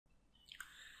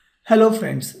Hello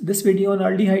friends, this video on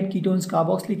aldehyde ketones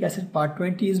carboxylic acid part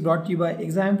 20 is brought to you by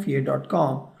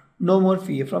examfear.com. No more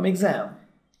fear from exam.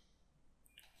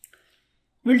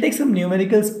 We'll take some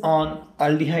numericals on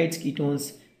aldehydes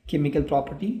ketones chemical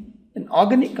property. An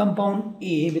organic compound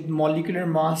A with molecular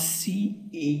mass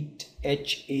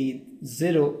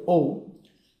C8HA0O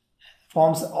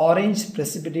forms orange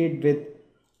precipitate with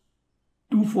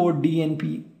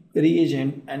 2,4-DNP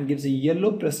reagent and gives a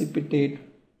yellow precipitate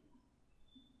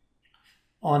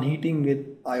on heating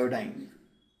with iodine.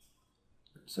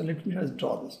 So let me just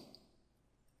draw this.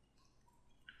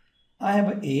 I have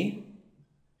an A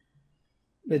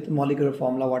with molecular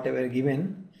formula whatever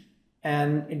given,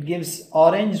 and it gives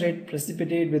orange red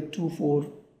precipitate with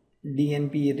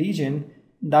 2,4-DNP region.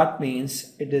 That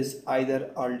means it is either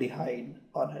aldehyde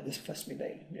or this first me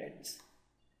write this.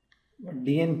 But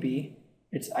DNP,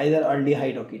 it's either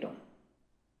aldehyde or ketone.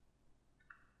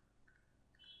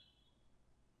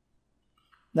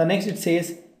 The next it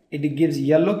says it gives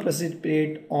yellow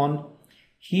precipitate on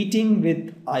heating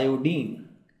with iodine,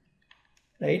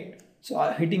 right? So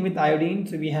heating with iodine,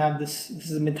 so we have this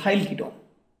is a methyl ketone.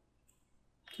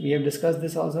 We have discussed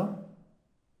this also.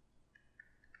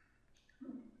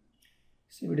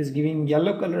 So it is giving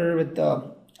yellow color with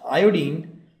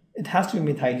iodine, it has to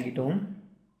be methyl ketone.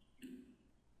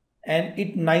 And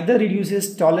it neither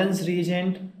reduces tolerance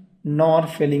reagent nor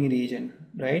filling reagent,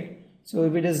 right? So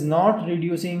if it is not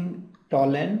reducing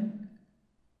toluene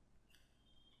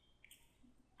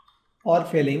or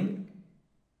filling,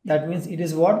 that means it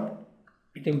is what?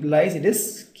 It implies it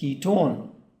is ketone,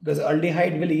 because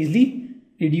aldehyde will easily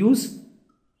reduce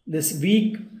this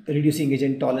weak reducing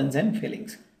agent tolerance and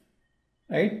fillings,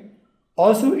 right?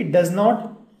 Also, it does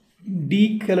not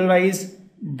decolorize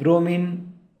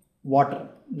bromine water.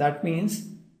 That means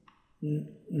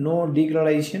no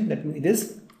decolorization. That means it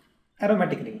is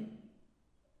aromatic ring.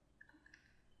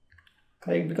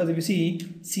 Correct, because if you see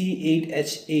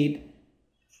C8H8,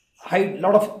 high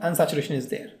lot of unsaturation is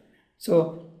there.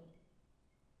 So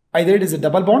either it is a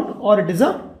double bond or it is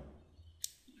a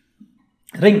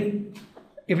ring.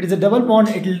 If it is a double bond,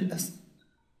 it will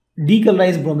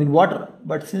decolorize bromine water.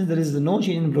 But since there is no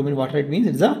change in bromine water, it means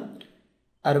it is a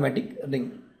aromatic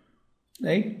ring,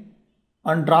 right?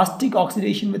 On drastic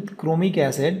oxidation with chromic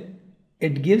acid,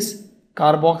 it gives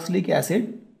carboxylic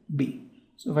acid B.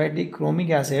 So if I take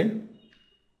chromic acid,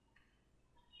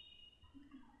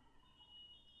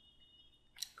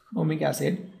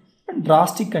 and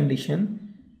drastic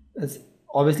condition,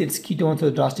 obviously it's ketone, so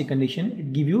drastic condition,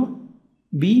 it give you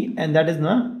B, and that is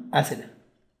the acid,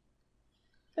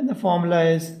 and the formula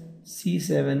is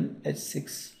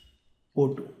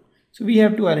C7H6O2. So we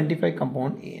have to identify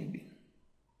compound A and B.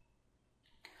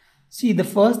 See, the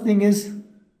first thing is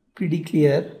pretty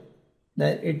clear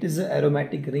that it is an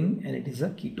aromatic ring and it is a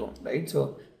ketone, right?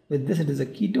 So with this it is a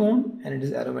ketone and it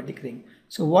is aromatic ring.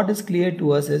 So what is clear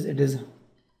to us is it is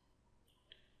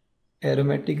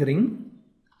aromatic ring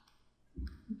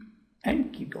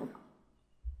and ketone.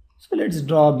 So let's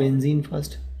draw benzene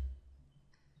first.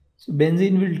 So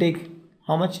benzene will take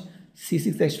how much?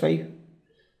 C6H5.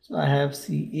 So I have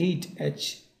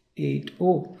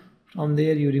C8H8O. From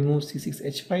there you remove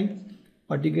C6H5.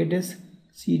 What you get is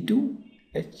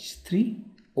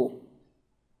C2H3O.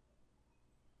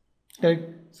 Correct.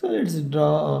 So let's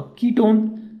draw a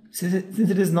ketone. Since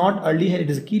it is not aldehyde, it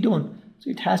is a ketone.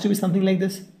 So it has to be something like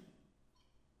this.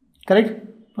 Correct?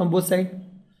 From both sides.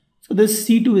 So this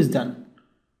C2 is done.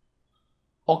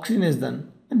 Oxygen is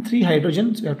done. And 3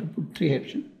 hydrogen. So we have to put 3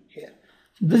 hydrogen here.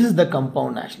 So this is the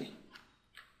compound actually.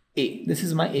 A. This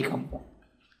is my A compound.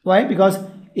 Why? Because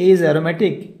A is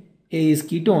aromatic, A is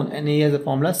ketone, and A has a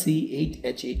formula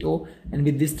C8H8O. And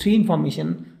with these 3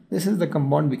 information, this is the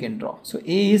compound we can draw. So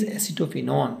A is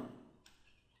acetophenone.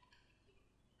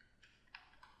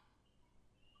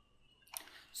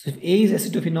 So if A is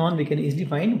acetophenone, we can easily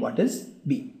find what is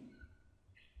B.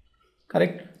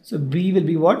 Correct? So B will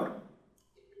be what?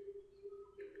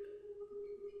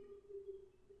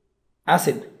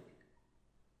 Acid.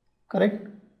 Correct?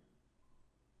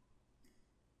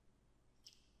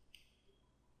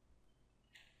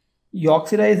 You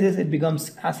oxidize this, it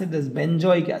becomes acid as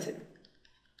benzoic acid.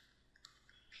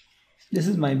 This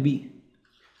is my B.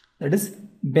 That is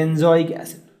benzoic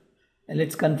acid. And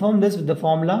let's confirm this with the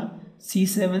formula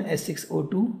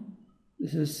C7H6O2.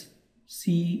 This is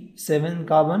C7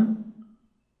 carbon,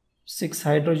 6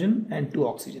 hydrogen and 2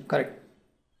 oxygen. Correct.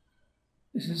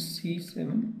 This is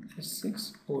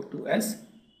C7H6O2 as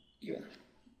given.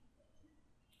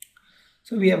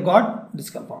 So we have got this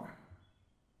compound.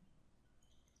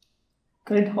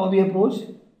 Correct. How we approach?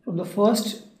 From the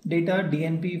first data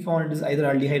DNP we found it is either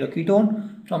aldehyde or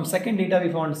ketone. From second data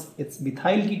we found it's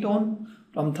methyl ketone.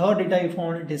 From third data we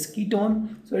found it is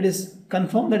ketone. So it is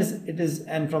confirmed that it is,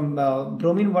 and from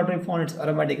bromine water we found it's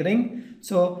aromatic ring.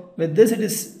 So with this it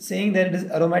is saying that it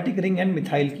is aromatic ring and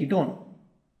methyl ketone.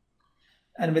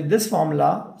 And with this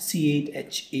formula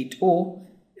C8H8O,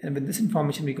 and with this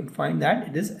information we could find that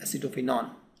it is acetophenone.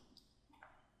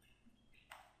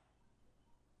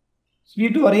 So we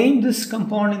have to arrange this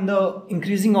compound in the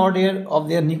increasing order of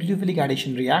their nucleophilic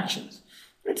addition reactions.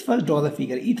 Let's first draw the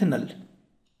figure. Ethanol.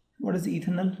 What is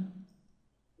ethanol?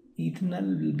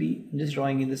 Ethanol will be, I'm just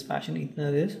drawing in this fashion.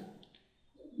 Ethanol is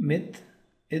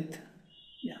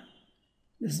yeah,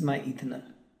 this is my ethanol.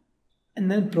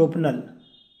 And then propanol.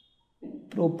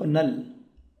 Propanol,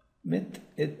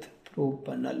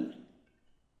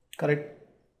 correct.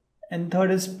 And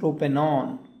third is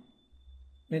propanol,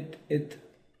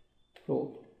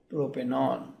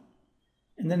 propanol.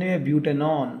 And then we have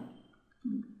butanol,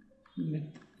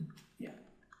 yeah,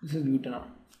 this is butanol.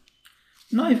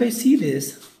 Now if I see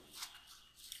this,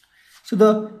 so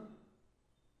the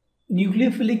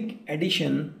nucleophilic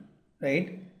addition,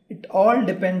 right, it all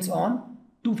depends on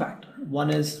two factors.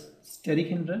 One is steric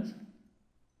hindrance,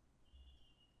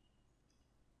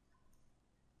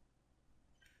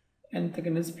 and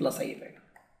second is plus I effect.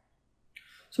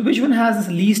 So which one has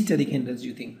this least steric hindrance, do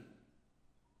you think?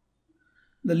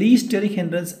 The least steric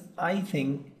hindrance, I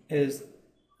think, is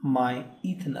my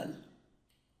ethanol,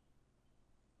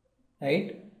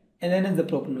 right? And then is the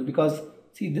propanol, because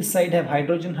see this side have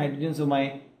hydrogen, so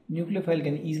my nucleophile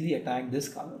can easily attack this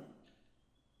carbon.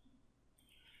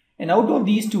 And out of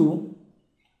these two,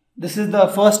 this is the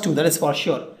first two, that is for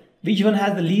sure. Which one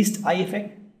has the least I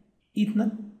effect?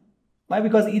 Ethanol. Why?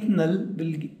 Because ethanol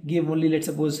will give only, let's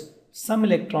suppose, some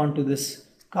electron to this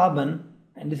carbon,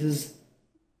 and this is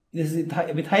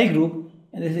methyl group,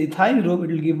 and this is ethyl group,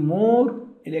 it will give more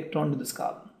electron to this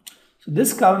carbon. So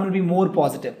this carbon will be more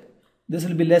positive, this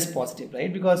will be less positive,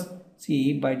 right? Because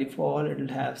see, by default it will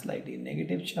have slightly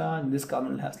negative charge, and this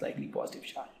carbon will have slightly positive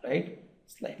charge, right?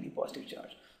 Slightly positive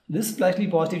charge. This slightly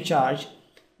positive charge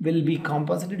will be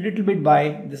compensated a little bit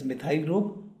by this methyl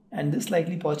group, and this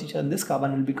slightly positive charge, this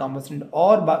carbon will be compensated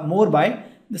or more by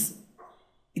this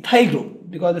ethyl group,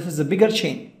 because this is a bigger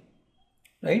chain,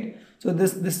 right? So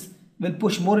this will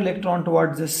push more electron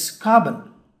towards this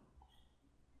carbon.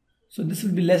 So this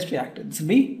will be less reactive, this will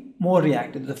be more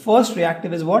reactive. The first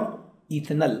reactive is what?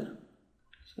 Ethanol.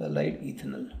 So I'll write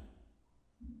ethanol.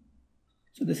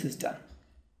 So this is done.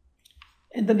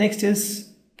 And the next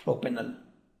is propanol.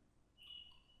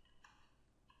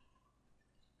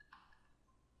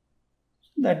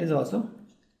 That is also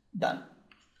done.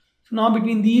 So now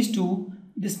between these two,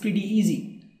 it is pretty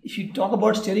easy. If you talk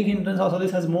about steric hindrance, also this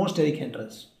has more steric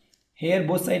hindrance. Here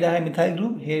both sides I have methyl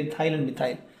group, here ethyl and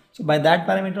methyl. So by that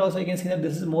parameter also you can see that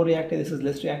this is more reactive, this is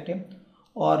less reactive.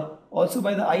 Or also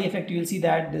by the I effect you will see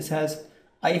that this has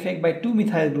I effect by 2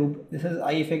 methyl group, this has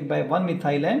I effect by 1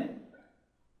 methyl and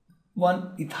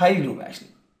 1 ethyl group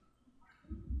actually.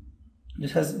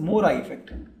 This has more I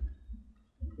effect.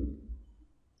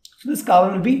 So this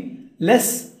carbon will be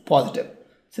less positive.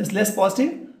 Since less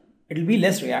positive, it will be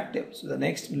less reactive. So the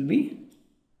next will be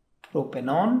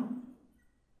propanol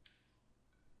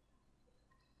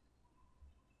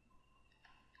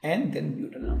and then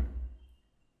butanol.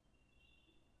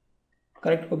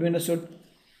 Correct? Hope you understood.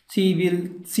 See,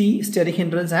 we'll see steric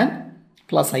hindrance and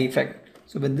plus I effect.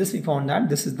 So with this we found that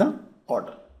this is the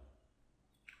order.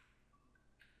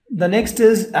 The next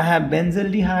is I have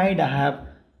benzaldehyde, I have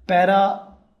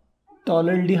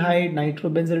para-toluidine,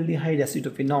 nitrobenzaldehyde,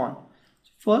 acetophenone.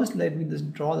 First, let me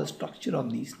just draw the structure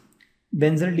of these.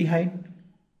 Benzaldehyde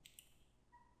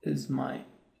is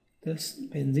this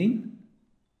benzene,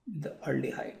 the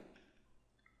aldehyde.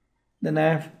 Then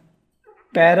I have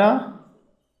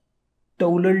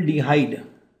para-toluidine.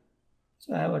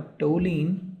 So I have a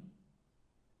toluene,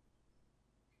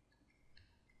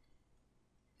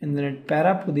 and then at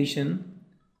para position,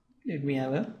 let me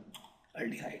have a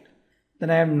aldehyde. Then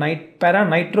I have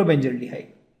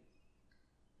para-nitrobenzaldehyde.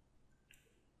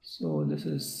 So this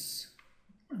is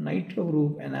a nitro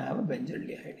group and I have a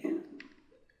benzaldehyde here.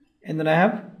 And then I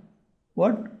have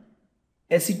what?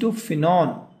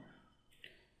 Acetophenone.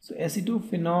 So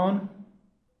acetophenone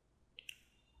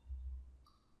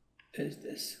is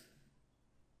this.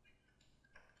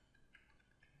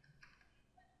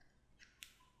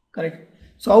 Correct.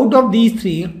 So out of these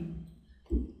three,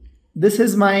 this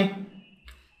is my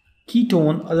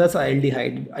ketone, or that's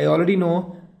aldehyde. I already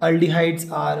know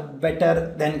aldehydes are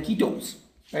better than ketones,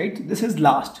 right? This is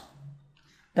last,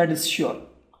 that is sure.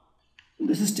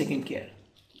 This is taken care.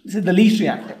 This is the least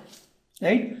reactive,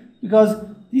 right? Because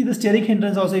see, the steric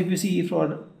hindrance also, if you see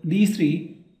for these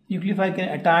three, nucleophile can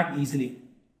attack easily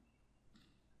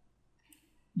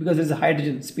because there is a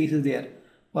hydrogen space is there.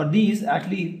 For these,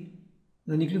 actually,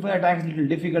 the nucleophile attack is a little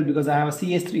difficult because I have a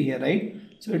CH3 here, right?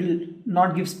 So it will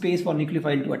not give space for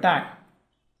nucleophile to attack.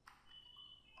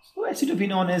 So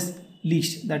acetophenone is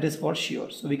least, that is for sure.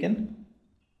 So we can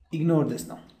ignore this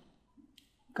now.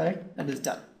 Correct? That is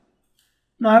done.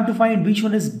 Now I have to find which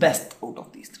one is best out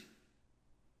of these three.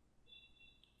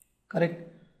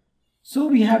 Correct? So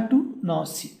we have to now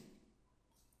see.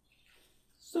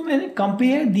 So when I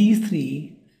compare these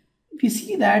three, we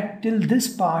see that till this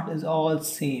part is all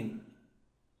same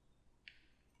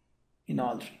in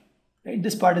all three. Right?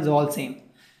 This part is all same.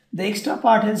 The extra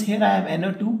part is here I have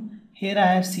NO2, here I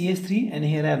have CH3, and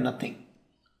here I have nothing.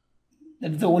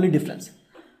 That is the only difference.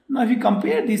 Now if you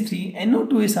compare these three,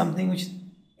 NO2 is something which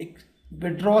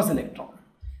withdraws electron.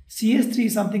 CH3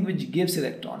 is something which gives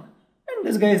electron. And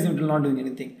this guy is not doing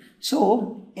anything.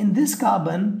 So in this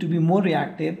carbon, to be more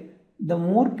reactive, the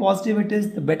more positive it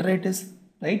is, the better it is.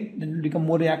 Right? Then it will become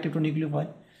more reactive to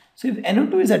nucleophile. So if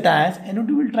NO2 is attached,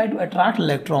 NO2 will try to attract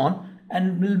electron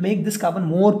and will make this carbon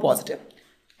more positive.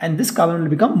 And this carbon will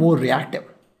become more reactive.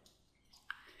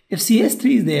 If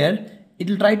CH3 is there, it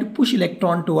will try to push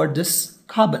electron toward this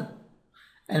carbon.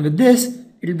 And with this,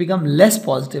 it will become less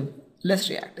positive, less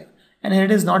reactive. And here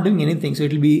it is not doing anything, so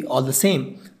it will be all the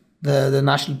same, the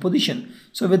natural position.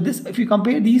 So with this, if you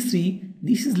compare these three,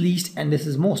 this is least and this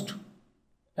is most.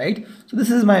 Right? So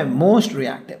this is my most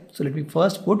reactive. So let me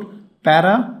first put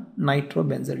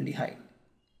para-nitrobenzaldehyde.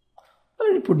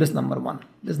 Let me put this number 1.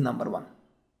 This is number 1.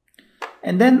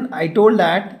 And then I told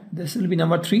that this will be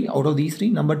number 3 out of these three.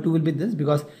 Number 2 will be this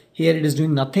because here it is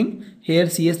doing nothing. Here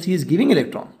CH3 is giving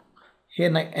electron. Here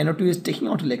NO2 is taking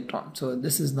out electron. So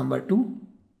this is number 2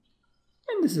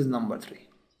 and this is number 3.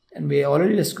 And we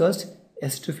already discussed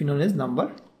acetophenone is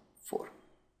number 4.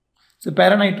 So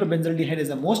para-nitrobenzaldehyde is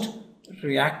the most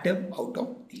reactive out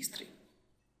of these three.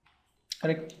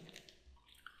 Correct?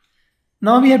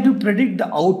 Now we have to predict the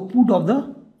output of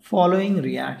the following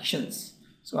reactions.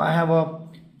 So I have a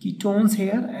ketones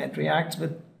here. It reacts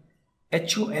with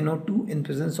HONO2 in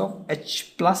presence of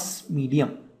H plus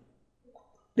medium.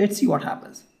 Let's see what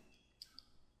happens.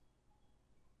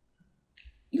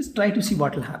 Let's try to see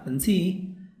what will happen.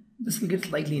 See, this will get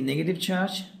slightly negative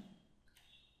charge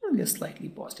and get slightly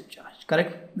positive charge.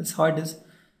 Correct? That's how it is.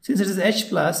 Since it is H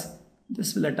plus,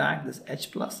 this will attack this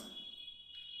H plus.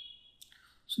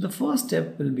 So the first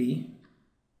step will be,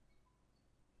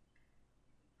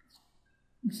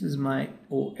 this is my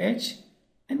OH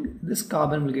and this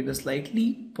carbon will get a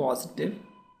slightly positive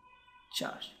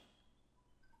charge.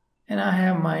 And I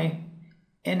have my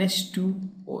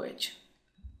NH2OH.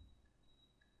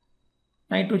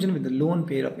 Nitrogen with the lone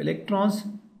pair of electrons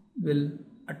will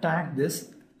attack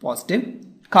this positive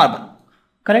carbon.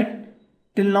 Correct?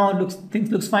 Till now things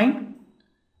looks fine.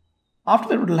 After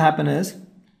that what will happen is,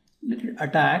 let it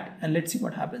attack and let's see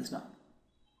what happens now.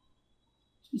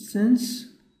 So since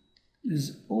this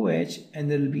is OH and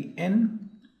there will be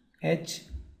NH,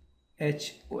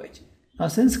 HOH. Now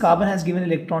since carbon has given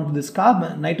electron to this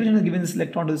carbon, nitrogen has given this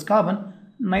electron to this carbon,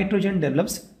 nitrogen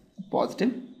develops a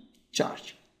positive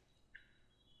charge.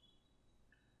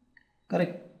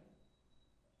 Correct?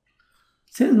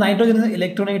 Since nitrogen is an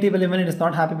electronegative element, it is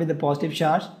not happy with the positive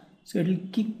charge, so it will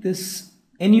kick this,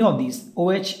 any of these,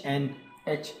 OH and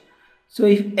H. So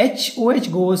if HOH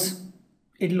goes,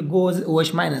 it will go as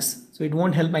OH minus, so it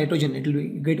won't help nitrogen, it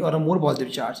will get or a more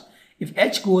positive charge. If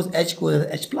H goes as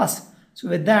H plus. So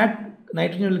with that,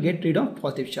 nitrogen will get rid of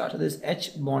positive charge. So this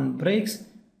H bond breaks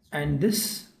and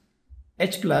this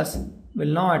H plus will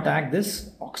now attack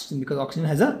this oxygen because oxygen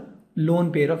has a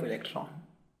lone pair of electron.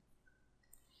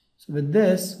 So with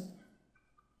this,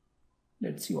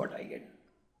 let's see what I get.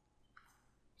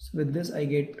 So with this I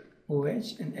get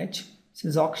OH and H.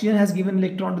 Since oxygen has given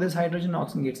electron to this hydrogen,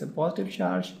 oxygen gets a positive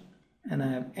charge and I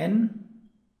have N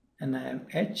and I have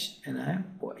H and I have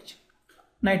OH.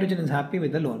 Nitrogen is happy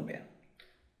with the lone pair.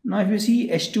 Now if you see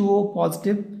H2O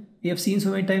positive, we have seen so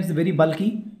many times the very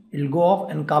bulky, it will go off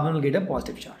and carbon will get a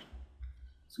positive charge.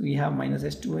 So we have minus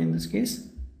H2O in this case.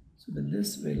 So with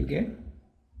this we will get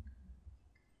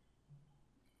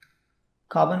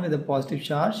carbon with a positive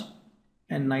charge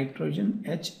and nitrogen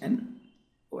H and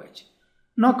OH.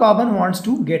 Now carbon wants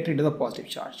to get rid of the positive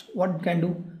charge. What it can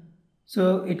do?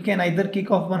 So it can either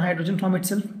kick off one hydrogen from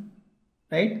itself,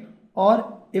 right?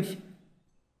 Or if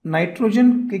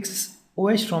nitrogen kicks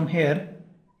OH from here,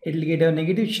 it will get a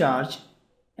negative charge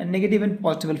and negative and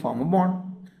positive will form a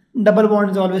bond. Double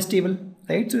bond is always stable,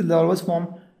 right? So it will always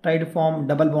form try to form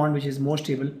double bond which is more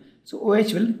stable. So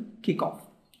OH will kick off.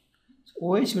 So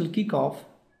OH will kick off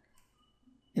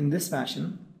in this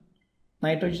fashion.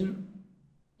 Nitrogen,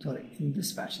 sorry, in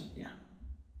this fashion, yeah.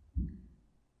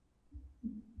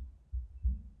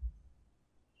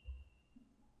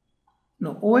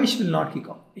 No, OH will not kick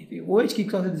off. If OH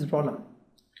kicks off, it is a problem.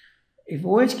 If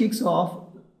OH kicks off,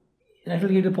 it will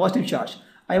get a positive charge.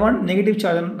 I want negative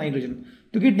charge on nitrogen.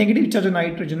 To get negative charge on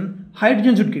nitrogen,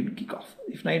 hydrogen should kick off.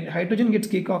 If hydrogen gets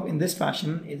kick off in this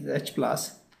fashion, is H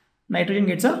plus, nitrogen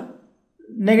gets a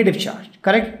negative charge.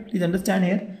 Correct? Please understand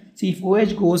here. See, if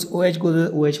OH goes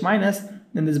to OH minus,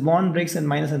 then this bond breaks in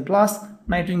minus and plus.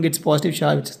 Nitrogen gets positive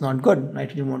charge, which is not good.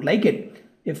 Nitrogen won't like it.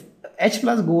 If H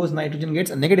plus goes, nitrogen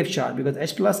gets a negative charge because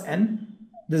H plus and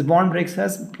this bond breaks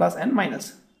as plus and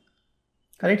minus.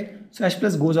 Correct? So H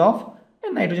plus goes off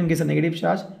and nitrogen gets a negative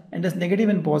charge, and this negative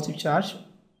and positive charge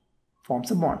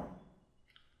forms a bond.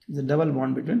 It's a double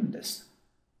bond between this,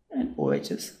 and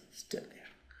OH is still there.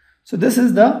 So this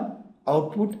is the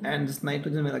output, and this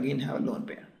nitrogen will again have a lone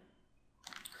pair.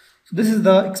 So this is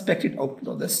the expected output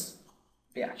of this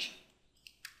reaction.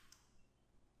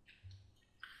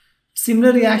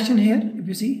 Similar reaction here, if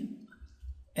you see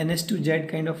NH2Z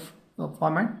kind of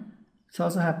format, this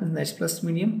also happens in the H plus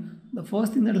medium. The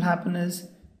first thing that will happen is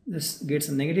this gets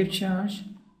a negative charge,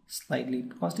 slightly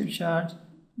positive charge.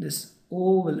 This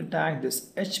O will attack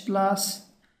this H plus,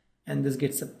 and this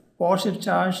gets a positive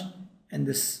charge, and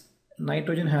this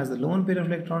nitrogen has the lone pair of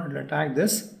electron. It will attack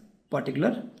this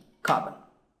particular carbon.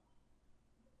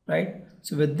 Right?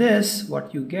 So with this,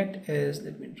 what you get is,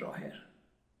 let me draw here.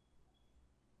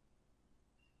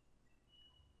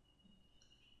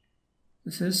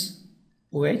 This is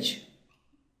OH,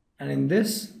 and in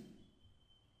this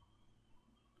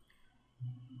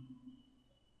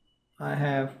I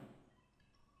have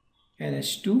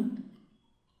NH2,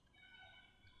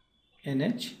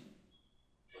 NH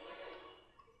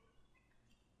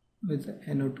with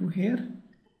NO2 here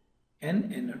and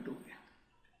NO2 here.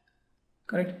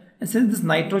 Correct? And since this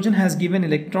nitrogen has given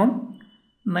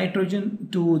nitrogen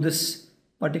to this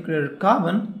particular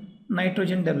carbon,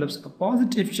 nitrogen develops a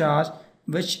positive charge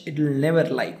which it will never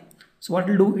like. So what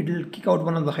it will do, it will kick out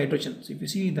one of the hydrogens. So if you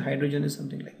see, the hydrogen is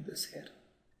something like this here.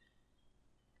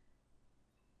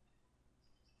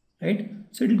 Right?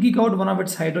 So it will kick out one of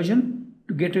its hydrogen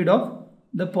to get rid of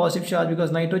the positive charge,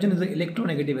 because nitrogen is the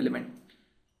electronegative element.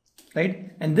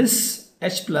 Right? And this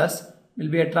H plus will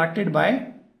be attracted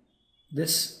by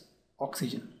this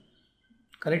oxygen.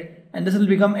 Correct? And this will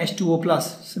become H2O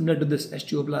plus, similar to this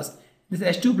H2O plus. This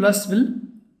H2 plus will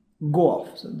go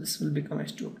off. So this will become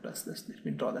H2O plus. Let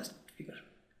me draw that figure.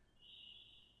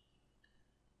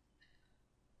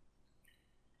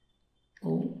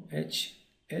 OH,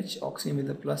 H, oxygen with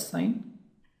a plus sign,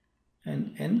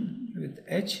 and N with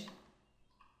H,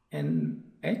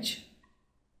 NH,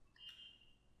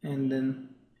 and then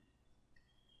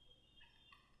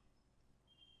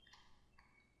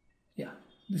yeah,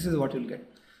 this is what you'll get.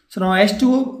 So now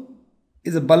H2O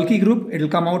is a bulky group. It will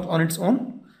come out on its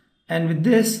own, and with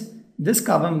this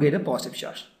carbon will get a positive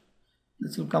charge.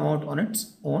 This will come out on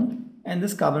its own, and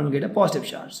this carbon will get a positive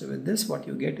charge. So with this, what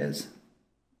you get is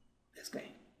this guy.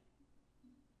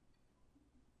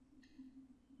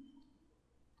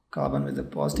 Carbon with a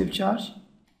positive charge,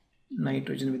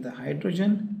 nitrogen with a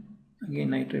hydrogen,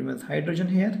 again nitrogen with hydrogen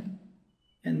here,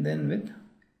 and then with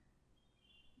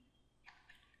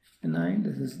Ni,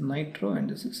 this is nitro, and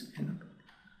this is NO2.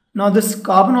 Now this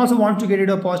carbon also wants to get rid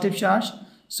of positive charge.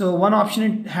 So one option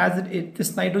it has,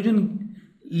 this nitrogen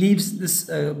leaves this,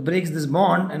 breaks this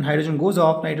bond, and hydrogen goes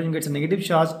off. Nitrogen gets a negative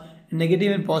charge, and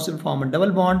negative and positive form a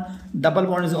double bond. Double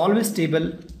bond is always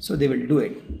stable, so they will do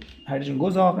it. Hydrogen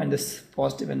goes off, and this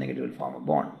positive and negative will form a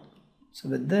bond. So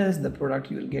with this, the product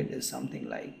you will get is something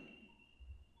like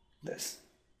this.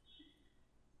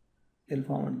 It will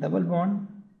form a double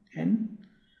bond, and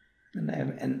then I have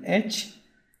an H,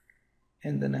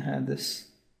 and then I have this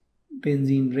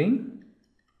benzene ring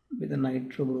with a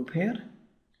nitro group here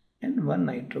and one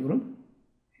nitro group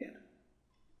here,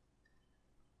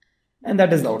 and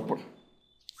that is the output.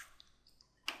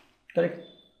 Correct?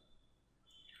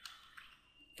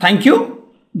 Thank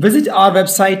you. Visit our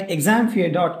website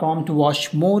examfear.com to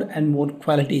watch more and more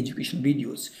quality education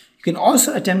videos. You can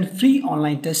also attempt free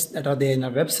online tests that are there in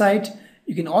our website.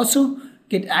 You can also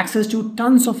get access to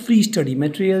tons of free study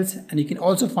materials, and you can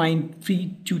also find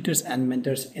free tutors and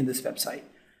mentors in this website.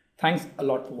 Thanks a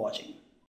lot for watching.